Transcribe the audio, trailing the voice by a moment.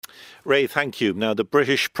Ray, thank you. Now, the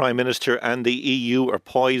British Prime Minister and the EU are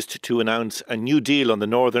poised to announce a new deal on the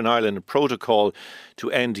Northern Ireland Protocol to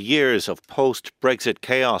end years of post-Brexit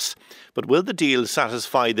chaos. But will the deal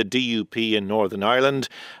satisfy the DUP in Northern Ireland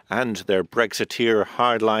and their Brexiteer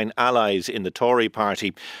hardline allies in the Tory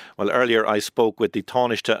party? Well, earlier I spoke with the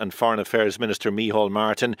Taoiseach and Foreign Affairs Minister Micheál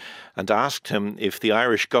Martin and asked him if the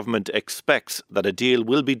Irish government expects that a deal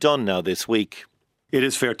will be done now this week. It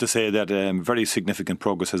is fair to say that very significant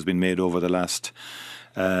progress has been made over the last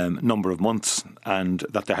number of months, and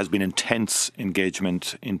that there has been intense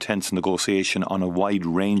engagement, intense negotiation on a wide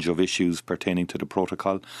range of issues pertaining to the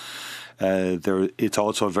protocol. It's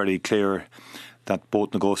also very clear that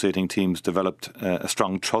both negotiating teams developed a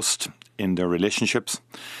strong trust in their relationships,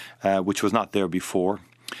 which was not there before.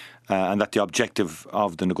 And that the objective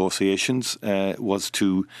of the negotiations was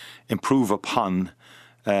to improve upon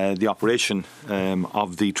the operation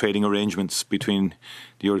of the trading arrangements between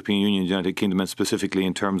the European Union and the United Kingdom, and specifically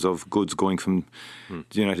in terms of goods going from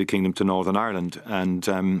the United Kingdom to Northern Ireland and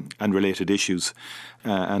related issues.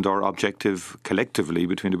 And our objective collectively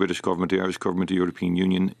between the British government, the Irish government, the European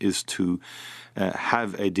Union is to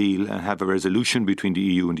have a deal and have a resolution between the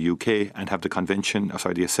EU and the UK and have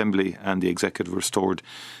the Assembly and the Executive restored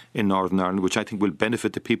in Northern Ireland, which I think will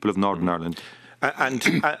benefit the people of Northern Ireland.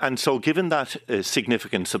 And so, given that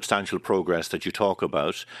significant, substantial progress that you talk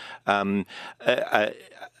about, and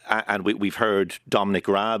we've heard Dominic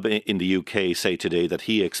Raab in the UK say today that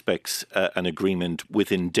he expects an agreement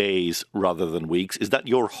within days rather than weeks. Is that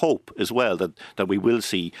your hope as well, that we will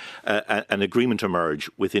see an agreement emerge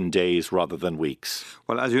within days rather than weeks?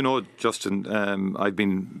 Well, as you know, Justin, I've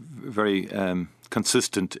been very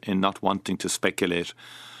consistent in not wanting to speculate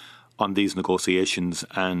on these negotiations,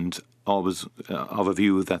 and always of a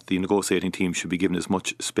view that the negotiating team should be given as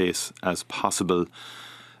much space as possible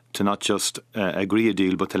to not just agree a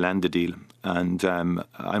deal, but to land the deal. And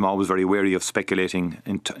I'm always very wary of speculating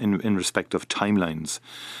in respect of timelines.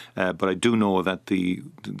 But I do know that the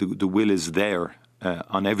will is there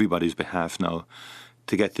on everybody's behalf now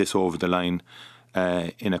to get this over the line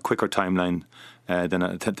in a quicker timeline than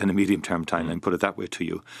a medium-term timeline, put it that way to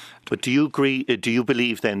you. But do you agree? Do you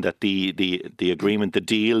believe then that the agreement, the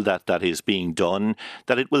deal that is being done,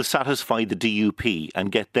 that it will satisfy the DUP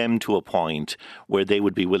and get them to a point where they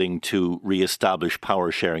would be willing to re-establish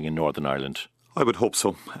power sharing in Northern Ireland? I would hope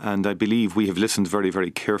so, and I believe we have listened very,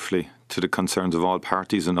 very carefully to the concerns of all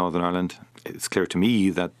parties in Northern Ireland. It's clear to me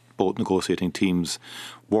that both negotiating teams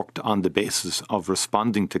worked on the basis of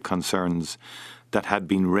responding to concerns that had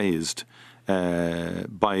been raised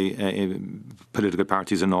by political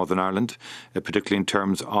parties in Northern Ireland, particularly in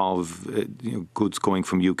terms of goods going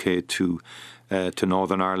from UK to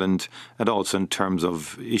Northern Ireland, and also in terms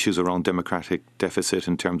of issues around democratic deficit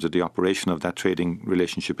in terms of the operation of that trading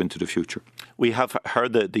relationship into the future. We have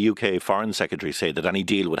heard the UK Foreign Secretary say that any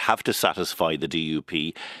deal would have to satisfy the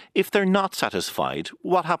DUP. If they're not satisfied,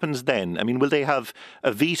 what happens then? I mean, will they have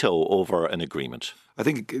a veto over an agreement? I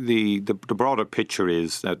think the broader picture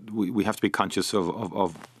is that we have to be conscious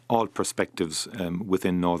of all perspectives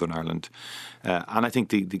within Northern Ireland. And I think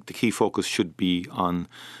the key focus should be on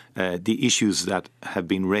the issues that have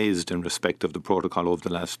been raised in respect of the protocol over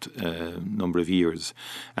the last number of years,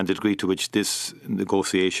 and the degree to which this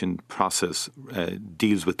negotiation process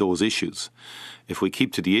deals with those issues. If we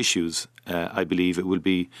keep to the issues, I believe it will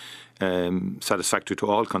be satisfactory to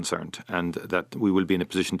all concerned, and that we will be in a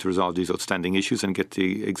position to resolve these outstanding issues and get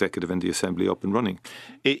the Executive and the Assembly up and running.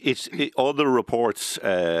 All the reports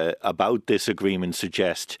about this agreement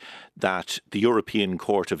suggest that the European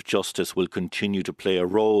Court of Justice will continue to play a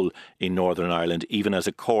role in Northern Ireland, even as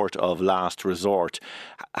a court of last resort.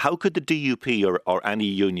 How could the DUP or any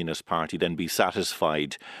unionist party then be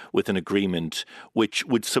satisfied with an agreement which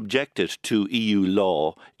would subject it to EU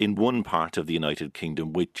law in one part of the United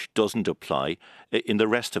Kingdom, which doesn't apply in the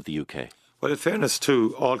rest of the UK? Well, in fairness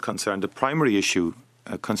to all concerned, the primary issue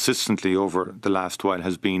consistently over the last while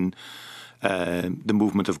has been the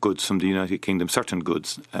movement of goods from the United Kingdom, certain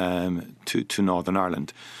goods, to Northern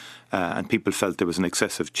Ireland. And people felt there was an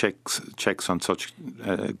excessive checks on such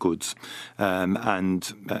goods.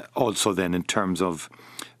 And also then in terms of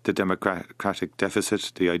the democratic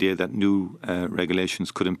deficit, the idea that new regulations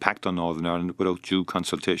could impact on Northern Ireland without due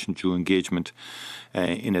consultation, due engagement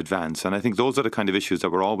in advance. And I think those are the kind of issues that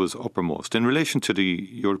were always uppermost. In relation to the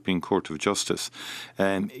European Court of Justice,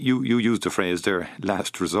 you used the phrase there,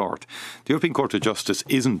 last resort. The European Court of Justice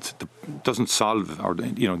doesn't solve or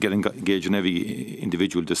get engaged in every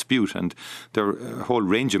individual dispute, and there are a whole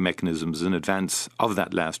range of mechanisms in advance of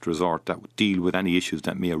that last resort that deal with any issues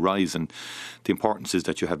that may arise. And the importance is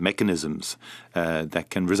that you have mechanisms that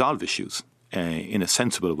can resolve issues in a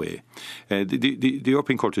sensible way. The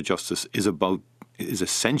European Court of Justice is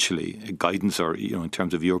essentially a guidance, or in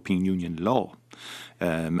terms of European Union law,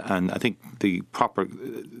 and I think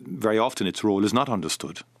very often its role is not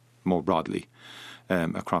understood more broadly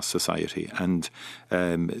across society. And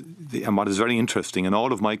what is very interesting in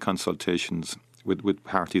all of my consultations with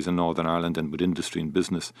parties in Northern Ireland and with industry and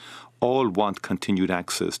business, all want continued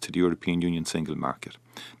access to the European Union single market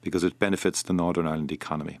because it benefits the Northern Ireland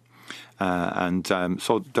economy.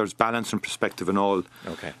 So there's balance and perspective in all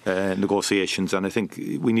negotiations, and I think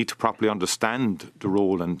we need to properly understand the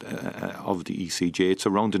role of the ECJ. It's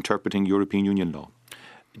around interpreting European Union law.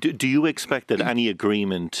 Do you expect that any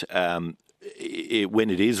agreement, when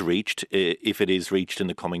it is reached, if it is reached in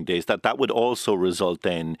the coming days, that would also result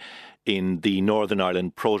then in the Northern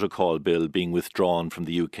Ireland Protocol Bill being withdrawn from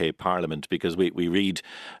the UK Parliament? Because we read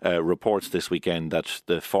reports this weekend that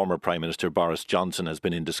the former Prime Minister Boris Johnson has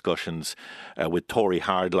been in discussions with Tory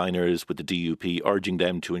hardliners, with the DUP, urging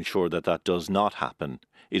them to ensure that does not happen.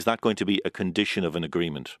 Is that going to be a condition of an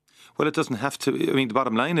agreement? Well, it doesn't have to. I mean, the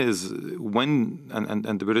bottom line is when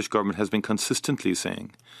the British government has been consistently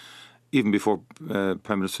saying, even before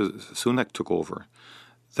Prime Minister Sunak took over,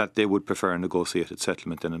 that they would prefer a negotiated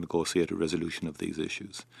settlement than a negotiated resolution of these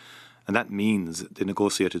issues. And that means the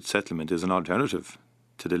negotiated settlement is an alternative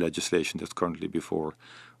to the legislation that's currently before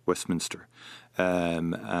Westminster.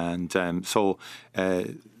 And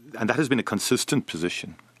that has been a consistent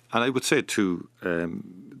position. And I would say to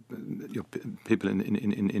people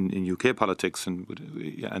in UK politics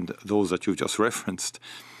and those that you've just referenced,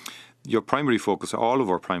 your primary focus, all of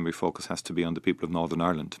our primary focus, has to be on the people of Northern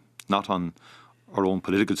Ireland, not on our own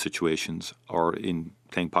political situations or in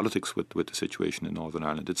playing politics with the situation in Northern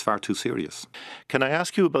Ireland. It's far too serious. Can I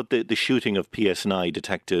ask you about the shooting of PSNI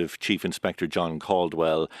Detective Chief Inspector John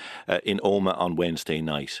Caldwell in Omagh on Wednesday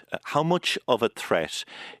night? How much of a threat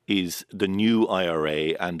is the new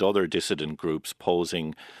IRA and other dissident groups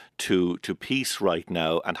posing to peace right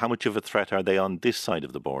now, and how much of a threat are they on this side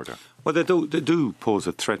of the border? Well, they do pose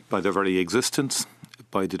a threat by their very existence,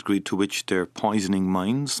 by the degree to which they're poisoning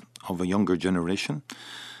minds of a younger generation.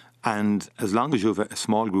 And as long as you have a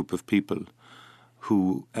small group of people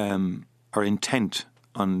who are intent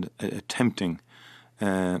on attempting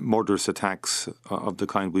murderous attacks of the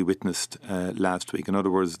kind we witnessed last week, in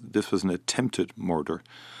other words, this was an attempted murder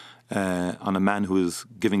on a man who is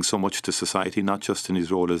giving so much to society, not just in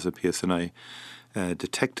his role as a PSNI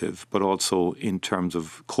detective, but also in terms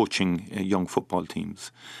of coaching young football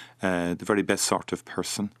teams, the very best sort of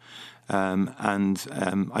person.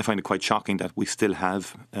 I find it quite shocking that we still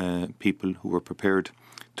have people who are prepared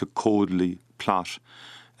to coldly plot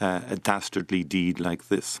a dastardly deed like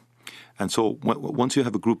this. And so once you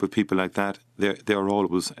have a group of people like that, they are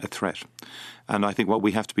always a threat. And I think what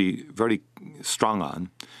we have to be very strong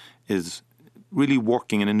on is really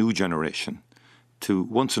working in a new generation to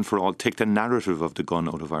once and for all take the narrative of the gun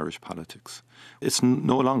out of Irish politics. It's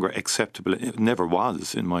no longer acceptable, it never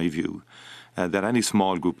was in my view, that any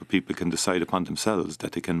small group of people can decide upon themselves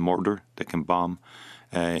that they can murder, they can bomb,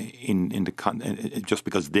 just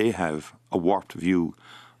because they have a warped view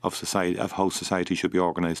of society, of how society should be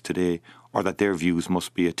organised today, or that their views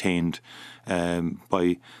must be attained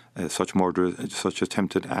by such murder, such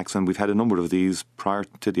attempted acts. And we've had a number of these prior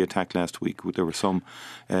to the attack last week. There were some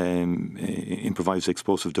improvised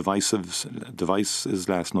explosive devices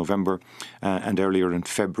last November and earlier in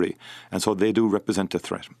February. And so they do represent a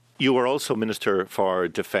threat. You were also Minister for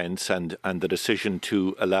Defence, and the decision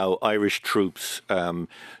to allow Irish troops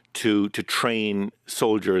to train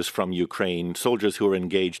soldiers from Ukraine, soldiers who are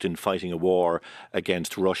engaged in fighting a war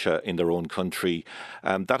against Russia in their own country.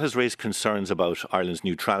 That has raised concerns about Ireland's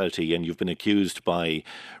neutrality, and you've been accused by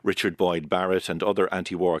Richard Boyd Barrett and other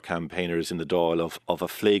anti-war campaigners in the Dáil of a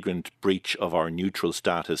flagrant breach of our neutral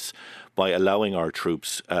status by allowing our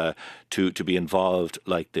troops to be involved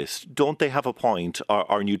like this. Don't they have a point?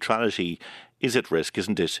 Our neutrality is at risk,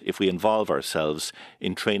 isn't it, if we involve ourselves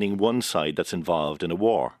in training one side that's involved in a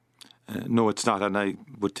war? No, it's not. And I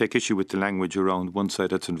would take issue with the language around one side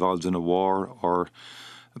that's involved in a war or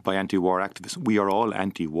by anti-war activists. We are all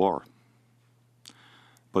anti-war.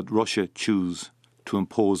 But Russia choose to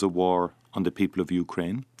impose a war on the people of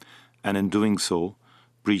Ukraine, and in doing so,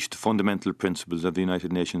 breached the fundamental principles of the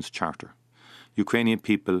United Nations Charter. Ukrainian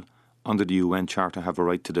people under the UN Charter have a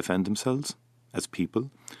right to defend themselves as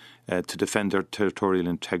people, to defend their territorial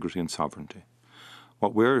integrity and sovereignty.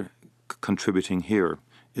 What we're contributing here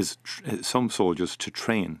is some soldiers to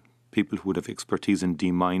train people who would have expertise in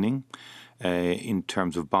demining, in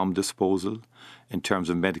terms of bomb disposal, in terms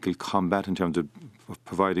of medical combat, in terms of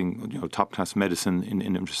providing top-class medicine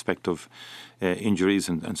in respect of injuries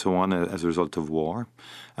and so on as a result of war.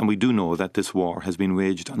 And we do know that this war has been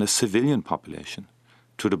waged on a civilian population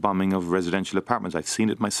through the bombing of residential apartments. I've seen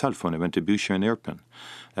it myself when I went to Bucha and Irpin.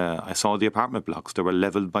 I saw the apartment blocks. They were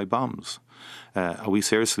levelled by bombs. Are we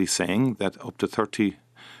seriously saying that up to 30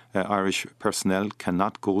 Irish personnel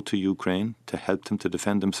cannot go to Ukraine to help them to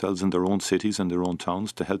defend themselves in their own cities and their own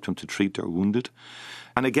towns, to help them to treat their wounded?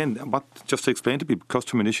 And again, just to explain to people,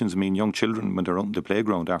 cluster munitions mean young children when they're on the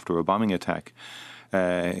playground after a bombing attack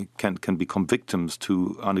can become victims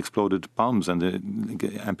to unexploded bombs and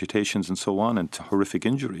amputations and so on, and to horrific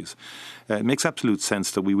injuries. It makes absolute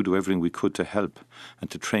sense that we would do everything we could to help and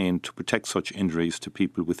to train to protect such injuries to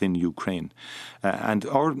people within Ukraine. And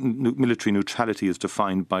our military neutrality is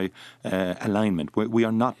defined by alignment. We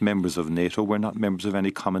are not members of NATO. We're not members of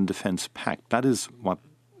any common defence pact. That is what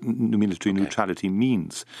military neutrality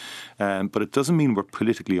means. But it doesn't mean we're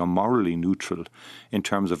politically or morally neutral in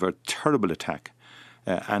terms of a terrible attack.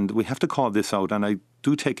 And we have to call this out. And I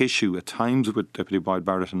do take issue at times with Deputy Boyd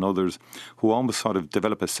Barrett and others who almost sort of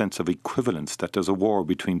develop a sense of equivalence, that there's a war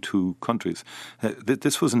between two countries.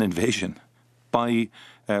 This was an invasion by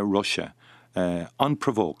Russia,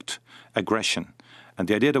 unprovoked aggression. And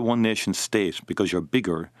the idea that one nation state, because you're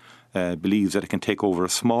bigger, believes that it can take over a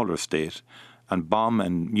smaller state and bomb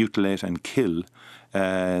and mutilate and kill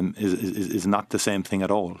is not the same thing at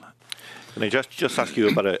all. Can I just ask you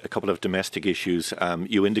about a couple of domestic issues?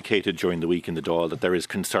 You indicated during the week in the Dáil that there is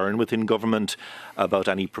concern within government about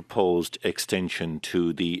any proposed extension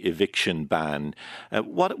to the eviction ban.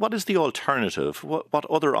 What is the alternative? What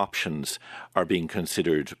other options are being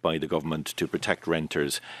considered by the government to protect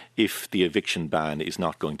renters if the eviction ban is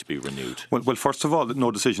not going to be renewed? Well, first of all,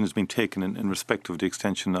 no decision has been taken in respect of the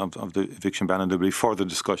extension of the eviction ban, and there will be further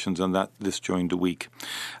discussions on this during the week.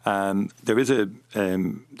 There's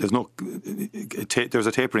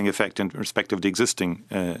a tapering effect in respect of the existing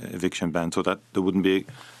eviction ban, so that there wouldn't be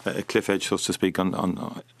a cliff edge, so to speak,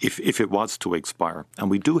 on if it was to expire.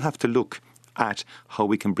 And we do have to look at how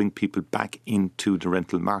we can bring people back into the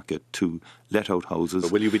rental market to let out houses.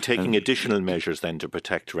 But will you be taking additional measures then to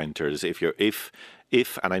protect renters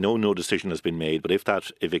if, and I know no decision has been made, but if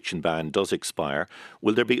that eviction ban does expire,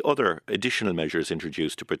 will there be other additional measures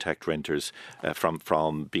introduced to protect renters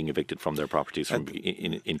from being evicted from their properties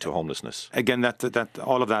into homelessness? Again, that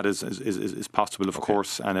all of that is possible, of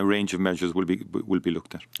course, and a range of measures will be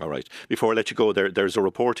looked at. All right. Before I let you go, there's a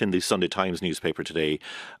report in the Sunday Times newspaper today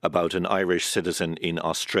about an Irish citizen in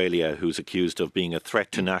Australia who's accused of being a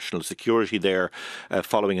threat to national security there,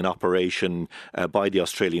 following an operation by the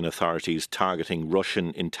Australian authorities targeting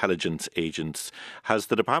Russian intelligence agents. Has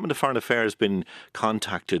the Department of Foreign Affairs been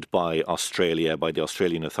contacted by Australia, by the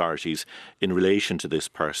Australian authorities, in relation to this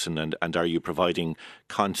person, and are you providing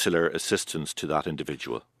consular assistance to that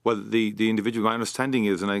individual? Well, the individual, my understanding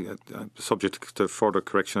is, and I'm subject to further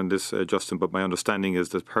correction on this, Justin, but my understanding is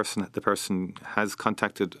that the person has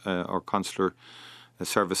contacted our consular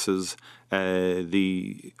services,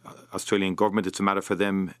 the Australian government. It's a matter for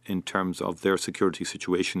them in terms of their security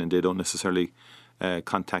situation, and they don't necessarily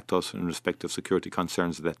contact us in respect of security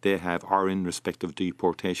concerns that they have, or in respect of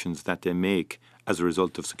deportations that they make as a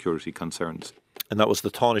result of security concerns. And that was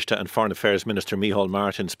the Taoiseach and Foreign Affairs Minister Micheál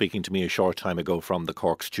Martin speaking to me a short time ago from the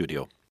Cork studio.